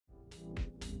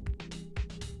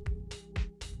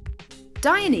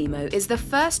Dianemo is the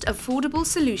first affordable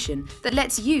solution that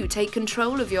lets you take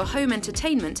control of your home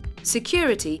entertainment,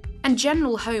 security, and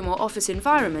general home or office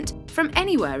environment from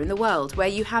anywhere in the world where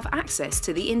you have access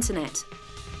to the internet.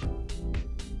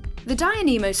 The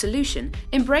Dianemo solution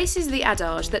embraces the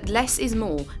adage that less is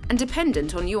more, and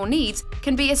dependent on your needs,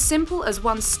 can be as simple as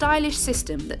one stylish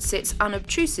system that sits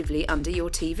unobtrusively under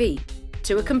your TV,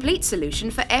 to a complete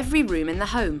solution for every room in the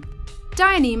home.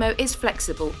 Dianemo is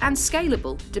flexible and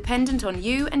scalable, dependent on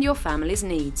you and your family's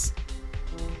needs.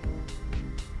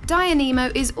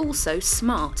 Dianemo is also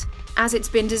smart, as it's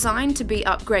been designed to be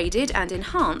upgraded and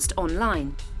enhanced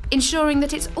online, ensuring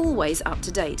that it's always up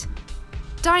to date.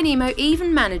 Dianemo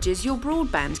even manages your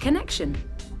broadband connection.